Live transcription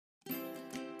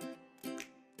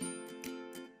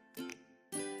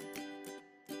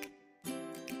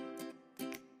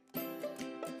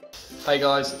Hey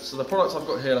guys, so the product I've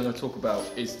got here I'm going to talk about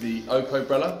is the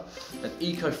Oak-O-Brella, an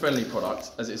eco-friendly product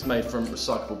as it's made from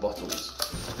recyclable bottles.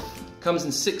 It comes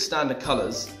in 6 standard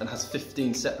colours and has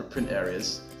 15 separate print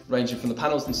areas, ranging from the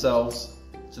panels themselves,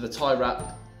 to the tie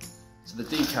wrap, to the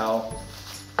decal,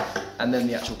 and then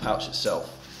the actual pouch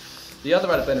itself. The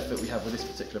other added benefit we have with this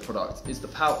particular product is the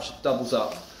pouch doubles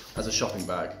up as a shopping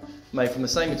bag, made from the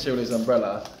same material as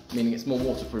umbrella, meaning it's more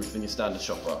waterproof than your standard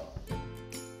shopper.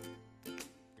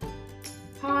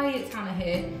 Hi, it's Hannah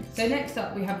here. So next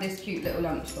up we have this cute little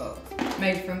lunchbox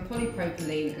made from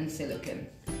polypropylene and silicone.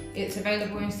 It's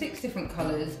available in 6 different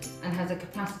colours and has a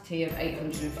capacity of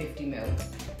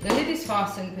 850ml. The lid is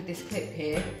fastened with this clip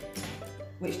here,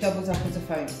 which doubles up as a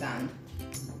phone stand.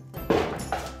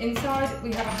 Inside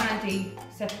we have a handy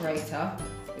separator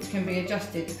which can be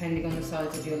adjusted depending on the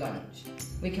size of your lunch.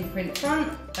 We can print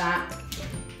front, back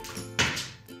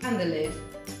and the lid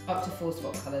up to 4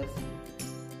 spot colours.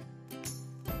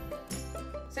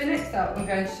 So next up I'm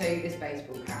going to show you this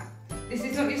baseball cap. This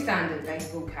is not your standard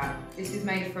baseball cap. This is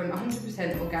made from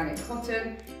 100% organic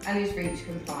cotton and is REACH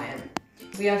compliant.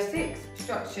 We have 6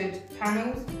 structured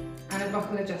panels and a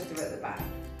buckle adjuster at the back.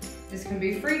 This can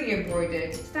be 3D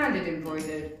embroidered, standard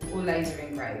embroidered or laser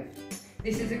engraved.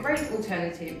 This is a great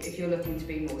alternative if you're looking to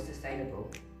be more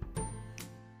sustainable.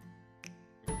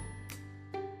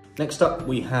 Next up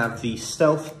we have the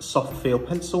Stealth Soft Feel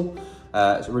Pencil.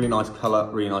 It's a really nice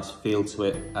colour, really nice feel to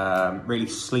it, really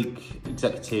sleek,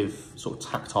 executive, sort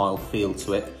of tactile feel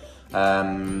to it.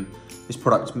 This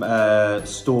product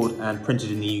stored and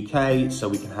printed in the UK, so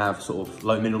we can have sort of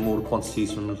low minimum order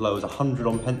quantities from as low as 100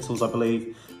 on pencils, I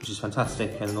believe, which is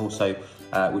fantastic, and also,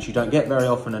 which you don't get very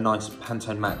often, a nice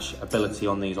Pantone match ability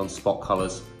on these on spot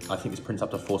colours. I think this prints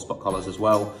up to 4 spot colours as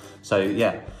well. So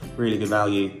yeah, really good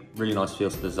value, really nice feel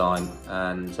to the design,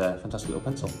 and fantastic little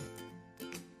pencil.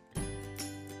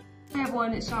 Hey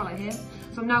everyone, it's Charlotte here.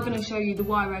 So I'm now going to show you the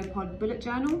WireOpod bullet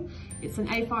journal. It's an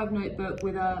A5 notebook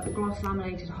with a gloss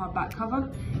laminated hardback cover.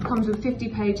 It comes with 50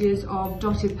 pages of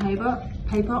dotted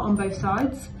paper on both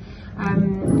sides.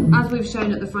 As we've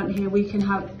shown at the front here, we can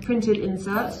have printed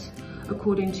inserts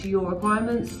according to your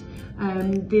requirements.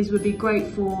 These would be great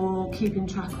for keeping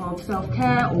track of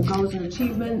self-care or goals and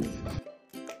achievements.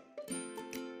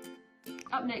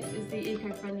 Up next is the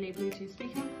eco-friendly Bluetooth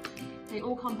speaker. They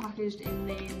all come packaged in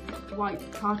these white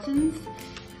cartons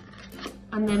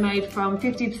and they're made from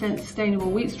 50% sustainable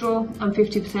wheat straw and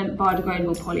 50%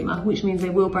 biodegradable polymer, which means they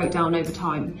will break down over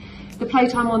time. The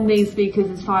playtime on these speakers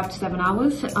is 5 to 7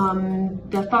 hours.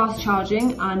 They're fast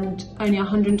charging and only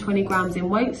 120 grams in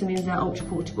weight, so it means they're ultra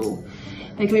portable.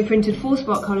 They can be printed 4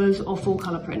 spot colours or full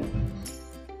colour print.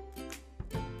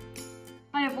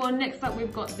 Hi everyone, next up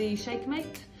we've got the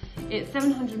Shakermate. It's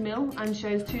 700ml and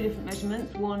shows 2 different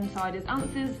measurements. One side is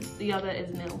ounces, the other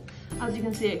is mil. As you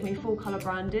can see, it can be full colour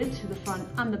branded to the front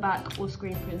and the back or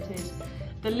screen printed.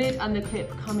 The lid and the clip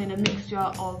come in a mixture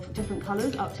of different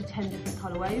colours, up to 10 different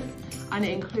colourways, and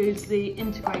it includes the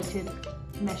integrated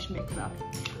mesh mixer.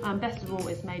 Best of all,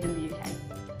 it's made in the UK.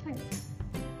 Thanks.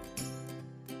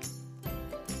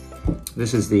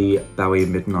 This is the Bowie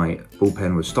Midnight ball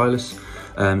pen with stylus.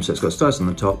 So it's got a stylus on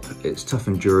the top, it's tough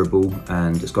and durable,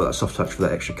 and it's got that soft touch for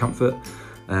that extra comfort.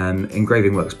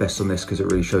 Engraving works best on this because it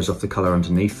really shows off the colour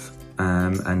underneath,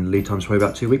 and lead time's probably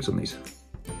about 2 weeks on these.